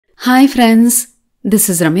Hi friends, this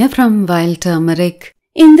is Ramya from Wild Turmeric.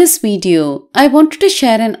 In this video, I wanted to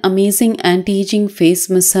share an amazing anti-aging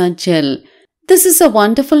face massage gel. This is a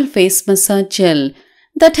wonderful face massage gel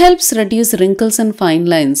that helps reduce wrinkles and fine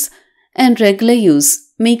lines, and regular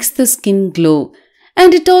use makes the skin glow,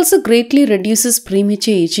 and it also greatly reduces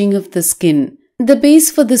premature aging of the skin. The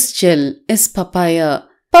base for this gel is papaya.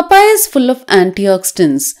 Papaya is full of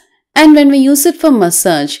antioxidants, and when we use it for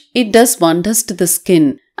massage, it does wonders to the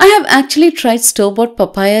skin. I have actually tried store-bought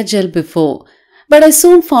papaya gel before, but I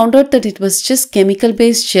soon found out that it was just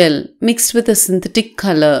chemical-based gel mixed with a synthetic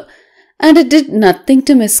color, and it did nothing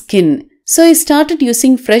to my skin. So I started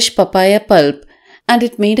using fresh papaya pulp, and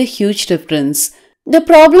it made a huge difference. The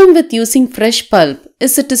problem with using fresh pulp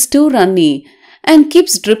is it is too runny and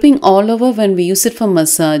keeps dripping all over when we use it for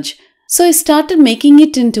massage. So I started making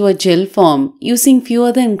it into a gel form using few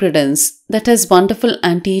other ingredients that has wonderful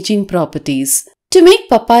anti-aging properties. To make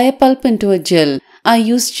papaya pulp into a gel, I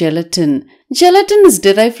use gelatin. Gelatin is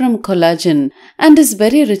derived from collagen and is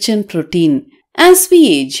very rich in protein. As we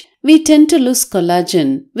age, we tend to lose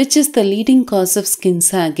collagen, which is the leading cause of skin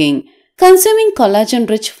sagging. Consuming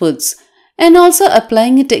collagen-rich foods and also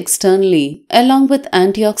applying it externally along with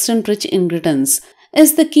antioxidant-rich ingredients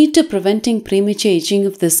is the key to preventing premature aging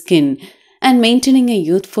of the skin and maintaining a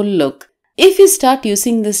youthful look. If you start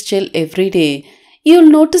using this gel every day, you'll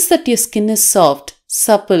notice that your skin is soft,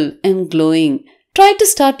 supple, and glowing. Try to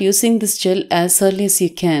start using this gel as early as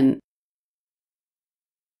you can.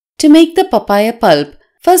 To make the papaya pulp,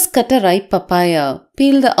 first cut a ripe papaya,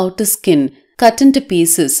 peel the outer skin, cut into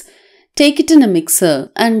pieces, take it in a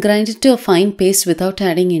mixer and grind it to a fine paste without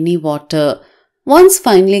adding any water. Once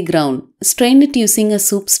finely ground, strain it using a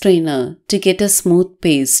soup strainer to get a smooth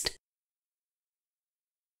paste.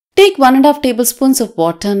 Take 1.5 tablespoons of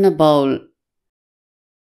water in a bowl.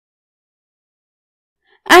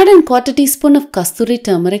 Add a 1/4 teaspoon of kasturi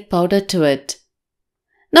turmeric powder to it.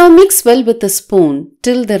 Now mix well with a spoon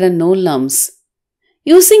till there are no lumps.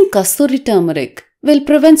 Using kasturi turmeric will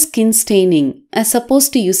prevent skin staining as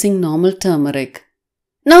opposed to using normal turmeric.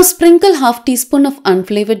 Now sprinkle 1/2 teaspoon of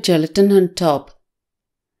unflavored gelatin on top.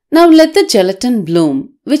 Now let the gelatin bloom,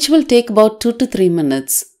 which will take about 2 to 3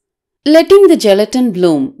 minutes. Letting the gelatin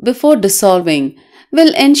bloom before dissolving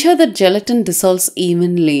will ensure that gelatin dissolves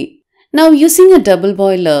evenly. Now using a double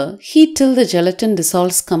boiler, heat till the gelatin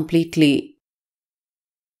dissolves completely.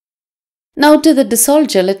 Now to the dissolved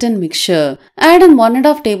gelatin mixture, add in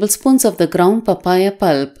 1.5 tablespoons of the ground papaya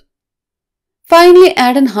pulp. Finally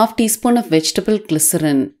add in 1/2 teaspoon of vegetable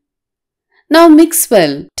glycerin. Now mix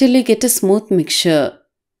well till you get a smooth mixture.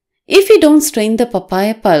 If you don't strain the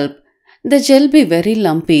papaya pulp, the gel will be very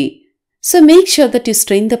lumpy. So make sure that you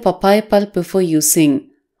strain the papaya pulp before using.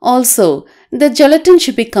 Also, the gelatin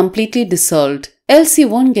should be completely dissolved, else you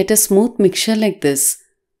won't get a smooth mixture like this.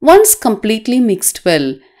 Once completely mixed well,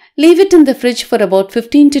 leave it in the fridge for about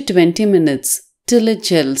 15 to 20 minutes till it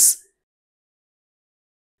gels.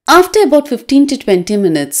 After about 15 to 20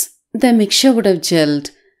 minutes, the mixture would have gelled.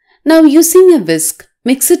 Now using a whisk,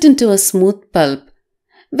 mix it into a smooth pulp.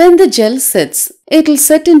 When the gel sets, it will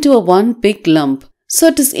set into a one big lump, so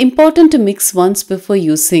it is important to mix once before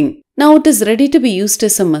using. Now it is ready to be used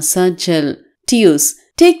as a massage gel. To use,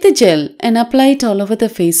 take the gel and apply it all over the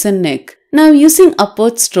face and neck. Now using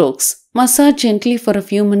upward strokes, massage gently for a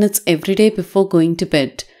few minutes every day before going to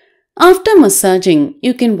bed. After massaging,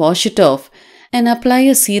 you can wash it off and apply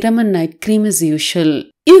a serum and night cream as usual.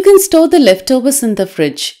 You can store the leftovers in the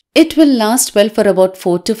fridge. It will last well for about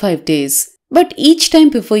 4 to 5 days. But each time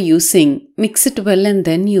before using, mix it well and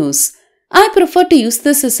then use. I prefer to use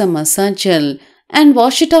this as a massage gel and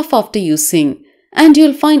wash it off after using, and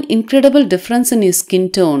you'll find incredible difference in your skin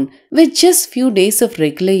tone with just few days of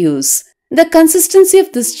regular use. The consistency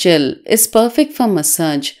of this gel is perfect for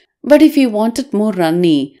massage, but if you want it more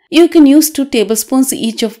runny, you can use 2 tablespoons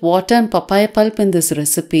each of water and papaya pulp in this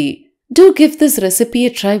recipe. Do give this recipe a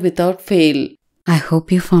try without fail. I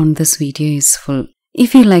hope you found this video useful.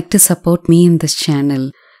 If you like to support me in this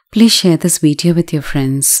channel, please share this video with your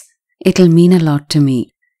friends. It'll mean a lot to me.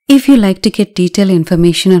 If you like to get detailed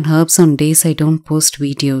information on herbs on days I don't post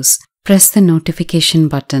videos, press the notification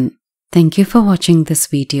button. Thank you for watching this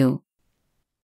video.